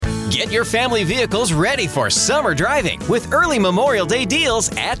Get your family vehicles ready for summer driving with early Memorial Day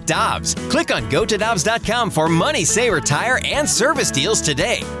deals at Dobbs. Click on GoToDobbs.com for money saver tire and service deals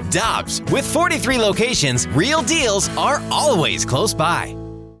today. Dobbs, with 43 locations, real deals are always close by.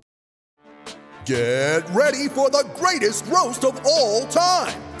 Get ready for the greatest roast of all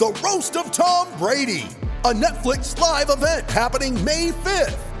time, the Roast of Tom Brady, a Netflix live event happening May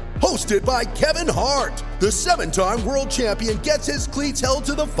 5th. Hosted by Kevin Hart, the 7-time world champion gets his cleats held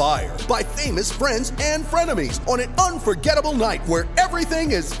to the fire by famous friends and frenemies on an unforgettable night where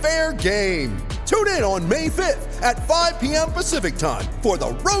everything is fair game. Tune in on May 5th at 5 p.m. Pacific time for the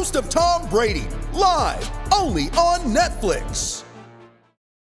Roast of Tom Brady, live only on Netflix.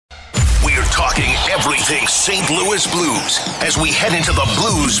 We're talking everything St. Louis Blues as we head into the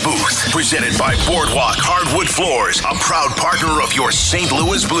Blues Booth. Presented by Boardwalk Hardwood Floors, a proud partner of your St.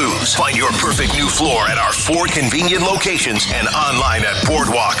 Louis Blues. Find your perfect new floor at our 4 convenient locations and online at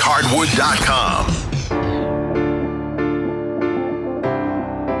boardwalkhardwood.com.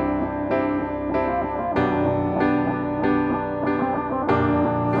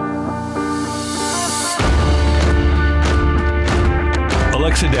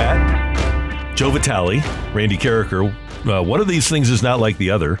 Alexa Dat, Joe Vitale, Randy Carricker. One of these things is not like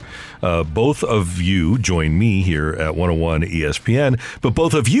the other. Both of you join me here at 101 ESPN, but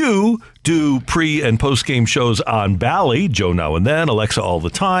both of you do pre- and post-game shows on Bally, Joe now and then, Alexa all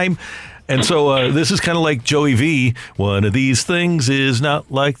the time. And so this is kind of like Joey V. One of these things is not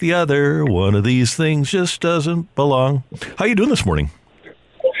like the other. One of these things just doesn't belong. How you doing this morning?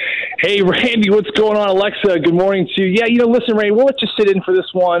 Hey, Randy, what's going on? Alexa, good morning to you. Yeah, listen, Ray, we'll let you sit in for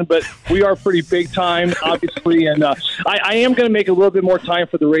this one, but we are pretty big time, obviously, and I am going to make a little bit more time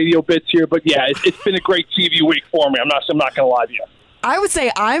for the radio bits here, but yeah, it's been a great TV week for me. I'm not going to lie to you. I would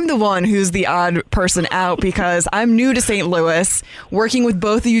say I'm the one who's the odd person out because I'm new to St. Louis. Working with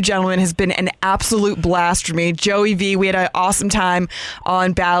both of you gentlemen has been an absolute blast for me. Joey V, we had an awesome time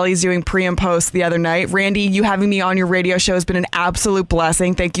on Bally's doing pre and post the other night. Randy, you having me on your radio show has been an absolute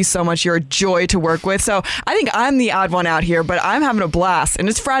blessing. Thank you so much. You're a joy to work with. So I think I'm the odd one out here, but I'm having a blast. And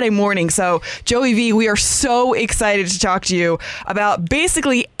it's Friday morning. So Joey V, we are so excited to talk to you about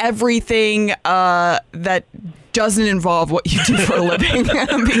basically everything that doesn't involve what you do for a living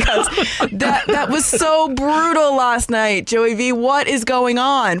because that was so brutal last night. Joey V, what is going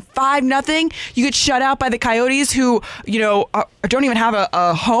on? 5-0. You get shut out by the Coyotes, who don't even have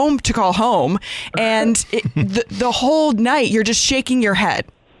a home to call home, and the whole night you're just shaking your head.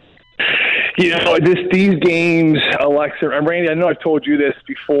 These games, Alexa and Randy, I know I've told you this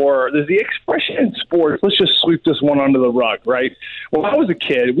before. There's the expression in sports, let's just sweep this one under the rug, right? When I was a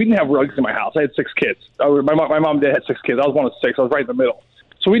kid, we didn't have rugs in my house. I had 6 kids. My mom and dad had 6 kids. I was one of 6. I was right in the middle.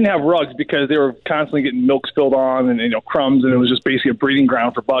 So we didn't have rugs because they were constantly getting milk spilled on and crumbs, and it was just basically a breeding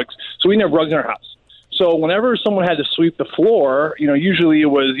ground for bugs. So we didn't have rugs in our house. So whenever someone had to sweep the floor, usually it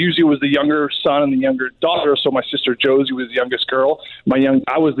was the younger son and the younger daughter. So my sister Josie was the youngest girl.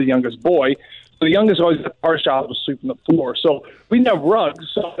 I was the youngest boy. So the youngest always got our job was sweeping the floor. So we didn't have rugs.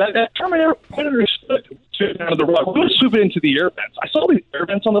 So that term I never quite understood. Sweeping out of the rug, we would sweep it into the air vents. I saw these air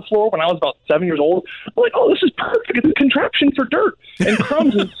vents on the floor when I was about 7 years old. I'm like, oh, this is perfect. It's a contraption for dirt and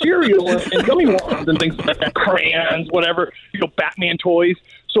crumbs and cereal and gummy worms and things like that, crayons, whatever, Batman toys.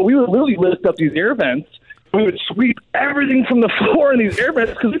 So we would really lift up these air vents. We would sweep everything from the floor in these air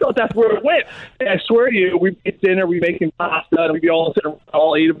vents because we thought that's where it went. And I swear to you, we'd eat dinner, we'd be making pasta, and we'd be all sitting around,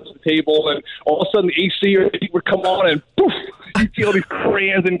 all 8 of us at the table, and all of a sudden the AC or the heat would come on, and poof, you'd see all these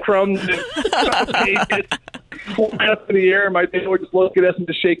crayons and crumbs and flying up in the air, and my dad would just look at us and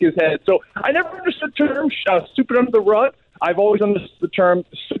just shake his head. So I never understood the term sweep it under the rug. I've always understood the term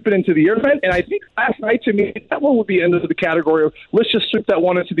sweep it into the air vent, and I think last night to me that one would be under the category of let's just sweep that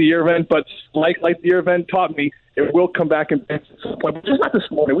one into the air vent. But like the air vent taught me, it will come back and at some point, but just not this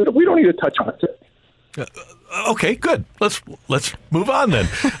morning. We don't need to touch on it. Okay, good. Let's move on then.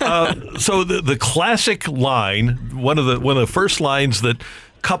 So the classic line, one of the first lines that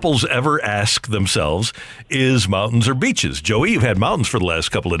couples ever ask themselves is mountains or beaches. Joey, you've had mountains for the last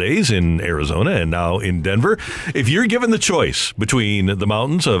couple of days in Arizona and now in Denver. If you're given the choice between the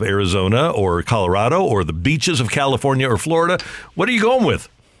mountains of Arizona or Colorado or the beaches of California or Florida, what are you going with?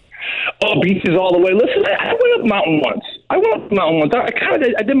 Oh, beaches all the way. Listen, I went up mountain once. I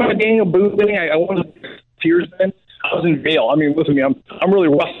did my Daniel Boone thing. I went to Tears then. I was in Vail. I mean, listen to me, I'm really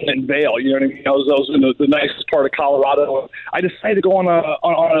rusting in Vail. You know what I mean? I was in the nicest part of Colorado. I decided to go on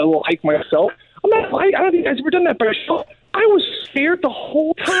a little hike myself. I don't think you guys ever done that by yourself. I was scared the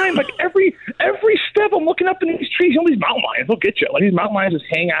whole time. Like every step I'm looking up in these trees, these mountain lions will get you. Like these mountain lions just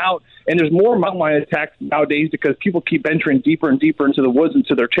hang out, and there's more mountain lion attacks nowadays because people keep entering deeper and deeper into the woods,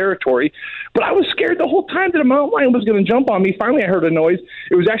 into their territory. But I was scared the whole time that a mountain lion was going to jump on me. Finally, I heard a noise.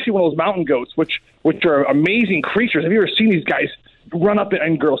 It was actually one of those mountain goats, which are amazing creatures. Have you ever seen these guys run up,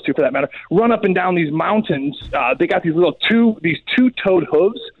 and girls too for that matter, run up and down these mountains? They got these two-toed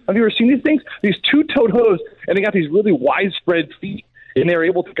hooves. Have you ever seen these things? These two-toed hooves, and they got these really widespread feet, and they're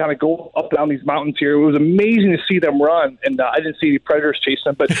able to kind of go up down these mountains here. It was amazing to see them run, and I didn't see any predators chase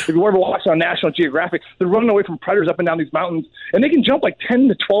them. But if you ever watch on National Geographic, they're running away from predators up and down these mountains, and they can jump like 10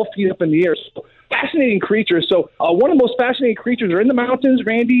 to 12 feet up in the air. So fascinating creatures. So one of the most fascinating creatures are in the mountains,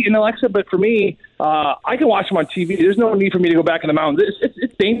 Randy and Alexa. But for me, I can watch them on TV. There's no need for me to go back in the mountains.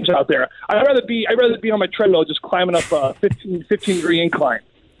 It's dangerous out there. I'd rather be on my treadmill just climbing up a 15-degree incline.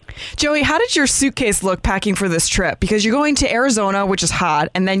 Joey, how did your suitcase look packing for this trip? Because you're going to Arizona, which is hot,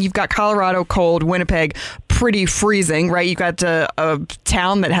 and then you've got Colorado, cold, Winnipeg, pretty freezing, right? You've got a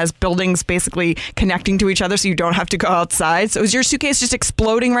town that has buildings basically connecting to each other, so you don't have to go outside. So is your suitcase just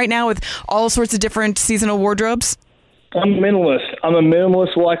exploding right now with all sorts of different seasonal wardrobes? I'm a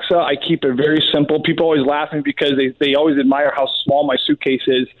minimalist, Alexa. I keep it very simple. People always laugh at me because they always admire how small my suitcase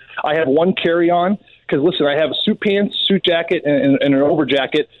is. I have one carry-on because, listen, I have a suit pants, suit jacket, and an over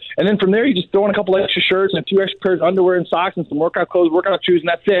jacket. And then from there, you just throw in a couple extra shirts and a few extra pairs of underwear and socks and some workout clothes, workout shoes, and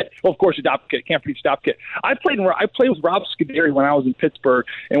that's it. Well, of course, your stop kit. Can't forget your stop kit. I played with Rob Scuderi when I was in Pittsburgh,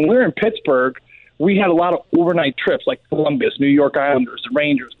 and when we were in Pittsburgh, we had a lot of overnight trips like Columbus, New York Islanders, the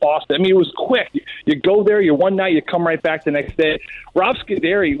Rangers, Boston. I mean, it was quick. You go there, you're one night, you come right back the next day. Rob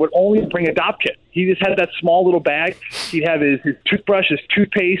Scuderi would only bring a stop kit. He just had that small little bag. He'd have his toothbrush, his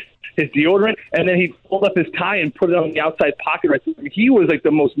toothpaste, his deodorant, and then he'd fold up his tie and put it on the outside pocket. Right, I mean, he was like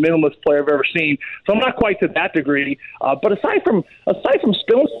the most minimalist player I've ever seen. So I'm not quite to that degree. But aside from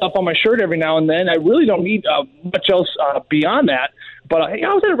spilling stuff on my shirt every now and then, I really don't need much else beyond that. But I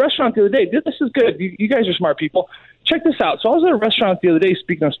was at a restaurant the other day. This is good. You guys are smart people. Check this out. So I was at a restaurant the other day,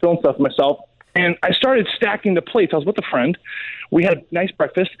 speaking of spilling stuff myself, and I started stacking the plates. I was with a friend. We had a nice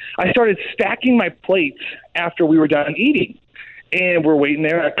breakfast. I started stacking my plates after we were done eating. And we're waiting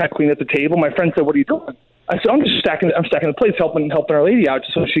there. I kind of cleaned up the table. My friend said, "What are you doing?" I said, "I'm stacking the plates, helping our lady out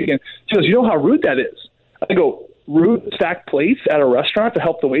so she can." She goes, "You know how rude that is?" I go, "Rude to stack plates at a restaurant to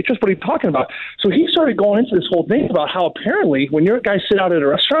help the waitress? What are you talking about?" So he started going into this whole thing about how apparently when your guys sit out at a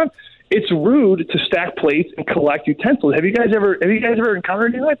restaurant, it's rude to stack plates and collect utensils. Have you guys ever encountered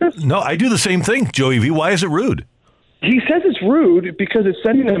anything like this? No, I do the same thing, Joey V. Why is it rude? He says it's rude because it's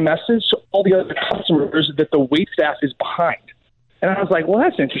sending a message to all the other customers that the wait staff is behind. And I was like, well,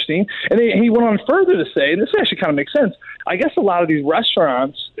 that's interesting. And then he went on further to say, and this actually kind of makes sense, I guess a lot of these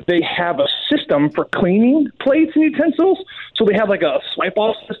restaurants, they have a system for cleaning plates and utensils. So they have like a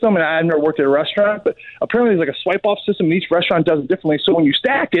swipe-off system, and I've never worked at a restaurant, but apparently there's like a swipe-off system, and each restaurant does it differently. So when you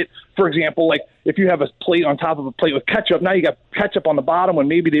stack it, for example, like if you have a plate on top of a plate with ketchup, now you got ketchup on the bottom when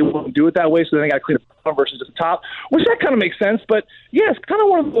maybe they wouldn't do it that way, so then they got to clean the bottom versus just the top, which that kind of makes sense. But yeah, it's kind of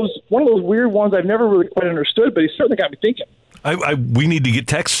one of those weird ones I've never really quite understood, but he certainly got me thinking. We need to get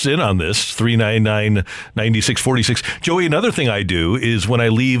texts in on this, 399-9646. Joey, another thing I do is when I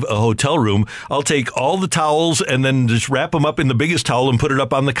leave a hotel room, I'll take all the towels and then just wrap them up in the biggest towel and put it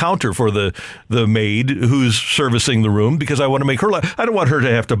up on the counter for the maid who's servicing the room because I want to make her laugh. I don't want her to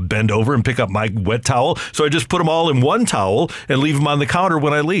have to bend over and pick up my wet towel, so I just put them all in one towel and leave them on the counter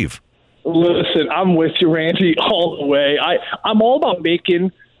when I leave. Listen, I'm with you, Randy, all the way. I'm all about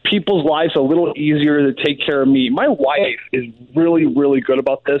making people's lives a little easier to take care of me. My wife is really, really good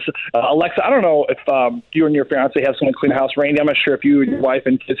about this. Alexa, I don't know if you and your fiance have someone clean the house. Randy, I'm not sure if you and your wife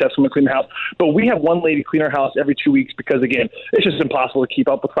and kids have someone clean the house, but we have one lady clean our house every 2 weeks because, again, it's just impossible to keep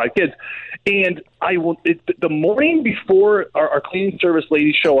up with 5 kids. And the morning before our cleaning service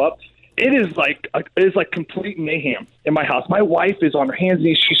ladies show up, it is like complete mayhem in my house. My wife is on her hands and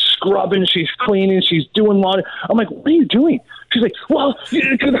knees. She's scrubbing, she's cleaning, she's doing laundry. I'm like, what are you doing? She's like, well,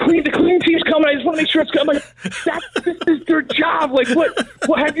 the cleaning team's coming. I just want to make sure it's coming. I'm like, this is their job. Like,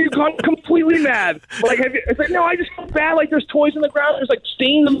 what have you gone completely mad? Like, it's like, no, I just feel bad. Like, there's toys on the ground. There's like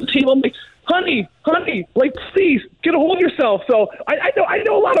stains on the table. I'm like, honey, like, please get a hold of yourself. So I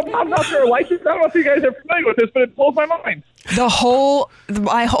know a lot of moms out there like this. I don't know if you guys are familiar with this, but it blows my mind. My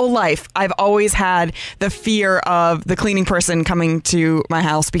whole life, I've always had the fear of the cleaning person coming to my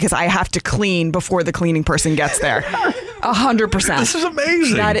house because I have to clean before the cleaning person gets there. 100%. This is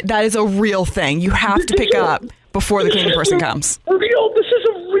amazing. That is a real thing. You have to pick up before the cleaning person comes. This is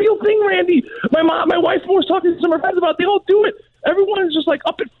a real thing, Randy. My wife was talking to some of her friends about it. They all do it. Everyone is just like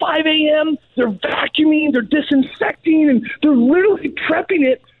up at 5 5 a.m., they're vacuuming, they're disinfecting, and they're literally prepping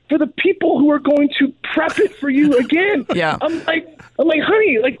it for the people who are going to prep it for you again. Yeah. I'm like,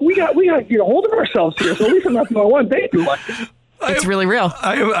 honey, like we got to get a hold of ourselves here. So at least I'm not the only one. Thank you, Alexa. It's really real.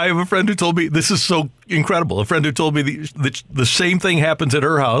 I have a friend who told me this is so incredible. A friend who told me the same thing happens at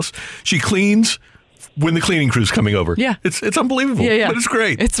her house. She cleans when the cleaning crew's coming over. Yeah. It's unbelievable. Yeah. But it's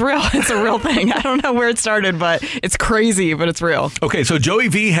great. It's real. It's a real thing. I don't know where it started, but it's crazy, but it's real. Okay, so Joey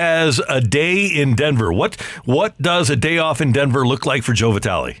V has a day in Denver. What does a day off in Denver look like for Joe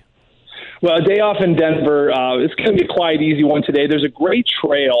Vitale? Well, a day off in Denver, it's going to be a quiet, easy one today. There's a great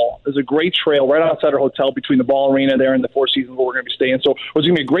trail. Right outside our hotel between the Ball Arena there and the Four Seasons where we're going to be staying. So there's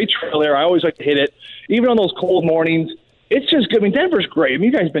going to be a great trail there. I always like to hit it. Even on those cold mornings, it's just good. I mean, Denver's great. I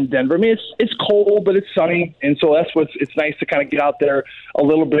mean, you guys been to Denver. I mean, it's cold, but it's sunny. And so it's nice to kind of get out there a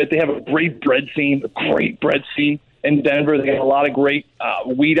little bit. They have a great bread scene in Denver. They got a lot of great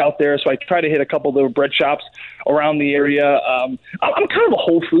weed out there, so I try to hit a couple of little bread shops around the area. I'm kind of a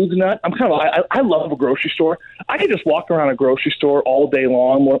Whole Foods nut. I love a grocery store. I can just walk around a grocery store all day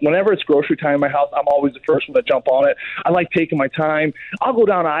long. Whenever it's grocery time in my house, I'm always the first one to jump on it. I like taking my time. I'll go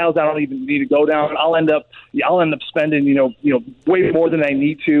down aisles I don't even need to go down. I'll end up spending way more than I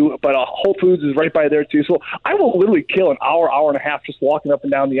need to. But Whole Foods is right by there too, so I will literally kill an hour and a half just walking up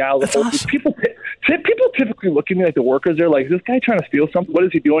and down the aisles. That's awesome. People typically look at me like the workers there, like, is this guy trying to steal something? What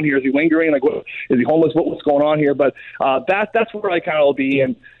is he doing here? Is he lingering? Like, what, is he homeless? What's going on here? But that's where I kind of will be.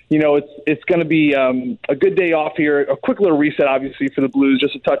 And, it's going to be a good day off here. A quick little reset, obviously, for the Blues,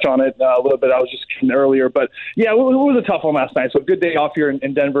 just to touch on it a little bit. I was just kidding earlier. But, yeah, it was a tough one last night. So a good day off here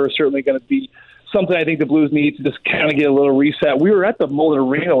in Denver is certainly going to be something I think the Blues need to just kind of get a little reset. We were at the Mullet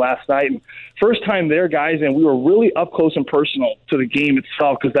Arena last night, and first time there, guys, and we were really up close and personal to the game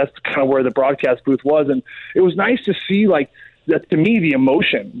itself because that's kind of where the broadcast booth was. And it was nice to see, that, to me, the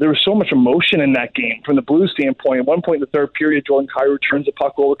emotion. There was so much emotion in that game from the Blues standpoint. At one point in the third period, Jordan Kyrou turns the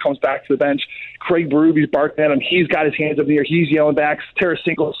puck over, comes back to the bench. Craig Berube's barking at him. He's got his hands up in the air. He's yelling back.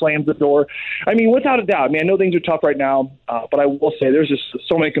 Tarasenko slams the door. I mean, without a doubt, I know things are tough right now, but I will say there's just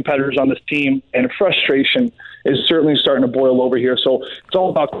so many competitors on this team, and frustration is certainly starting to boil over here. So it's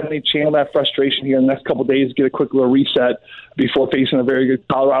all about can they channel that frustration here in the next couple of days, get a quick little reset before facing a very good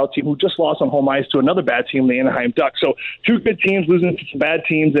Colorado team who just lost on home ice to another bad team, the Anaheim Ducks. So two good teams losing to some bad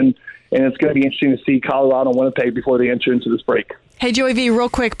teams, and it's going to be interesting to see Colorado and Winnipeg before they enter into this break. Hey, Joey V, real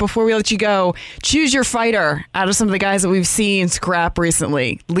quick before we let you go, choose your fighter out of some of the guys that we've seen scrap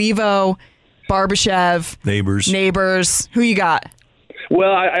recently. Levo, Barbashev, Neighbors. Who you got?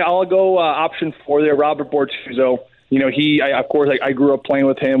 Well, I'll go option 4 there, Robert Bortuzzo. I grew up playing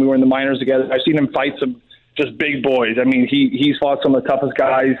with him. We were in the minors together. I've seen him fight some just big boys. I mean, he's fought some of the toughest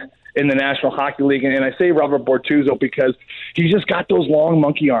guys in the National Hockey League. And I say Robert Bortuzzo because he's just got those long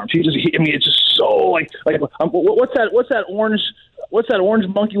monkey arms. It's just so like what's that orange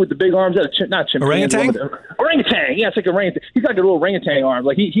monkey with the big arms? Not chimpanzee. Orangutan. Yeah, it's like orangutan. He's got a little orangutan arms.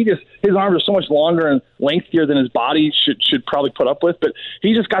 Like his arms are so much longer and lengthier than his body should probably put up with. But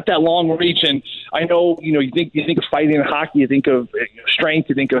he just got that long reach. And I know, you think of fighting in hockey, you think of strength,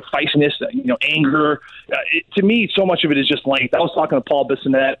 you think of feistiness, anger. To me, so much of it is just length. I was talking to Paul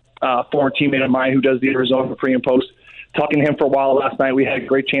Bissonnette, former teammate of mine who does the Arizona pre and post. Talking to him for a while last night. We had a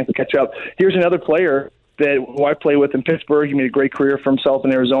great chance to catch up. Here's another player who I play with in Pittsburgh. He made a great career for himself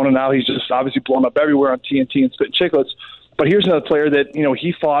in Arizona. Now he's just obviously blown up everywhere on TNT and Spittin' Chicklets. But here's another player that,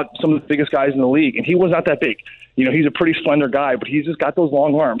 he fought some of the biggest guys in the league, and he was not that big. He's a pretty slender guy, but he's just got those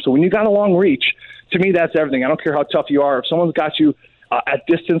long arms. So when you got a long reach, to me, that's everything. I don't care how tough you are. If someone's got you at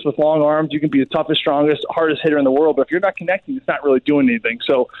distance with long arms, you can be the toughest, strongest, hardest hitter in the world. But if you're not connecting, it's not really doing anything.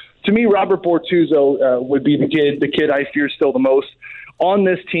 So to me, Robert Bortuzzo would be the kid I fear still the most on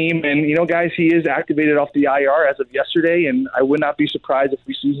this team. And, guys, he is activated off the IR as of yesterday, and I would not be surprised if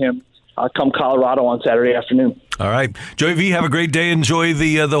we see him come Colorado on Saturday afternoon. All right. Joey V, have a great day. Enjoy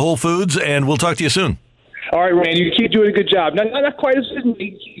the Whole Foods, and we'll talk to you soon. All right, Randy, you keep doing a good job. Not quite as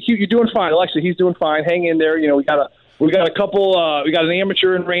you're doing fine. Alexa, he's doing fine. Hang in there. We got a couple. We got an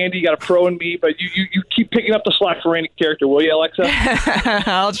amateur in Randy. You got a pro in me. But you keep picking up the slack for Randy's character, will you, Alexa?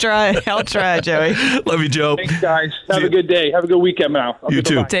 I'll try, Joey. Love you, Joe. Thanks, guys. Have a good day. Have a good weekend now. You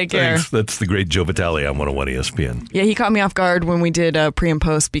too. Take care. Thanks. That's the great Joe Vitale on 101 ESPN. Yeah, he caught me off guard when we did pre and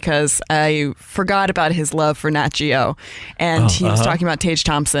post because I forgot about his love for Nat Geo. And he was talking about Tage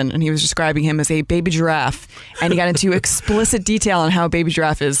Thompson, and he was describing him as a baby giraffe. And he got into explicit detail on how a baby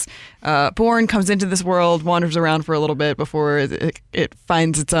giraffe is born, comes into this world, wanders around for a little bit before it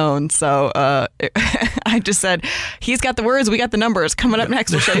finds its own. So I just said, he's got the words, we got the numbers. Coming up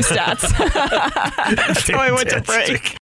next, we'll show you stats. That's how I went to break.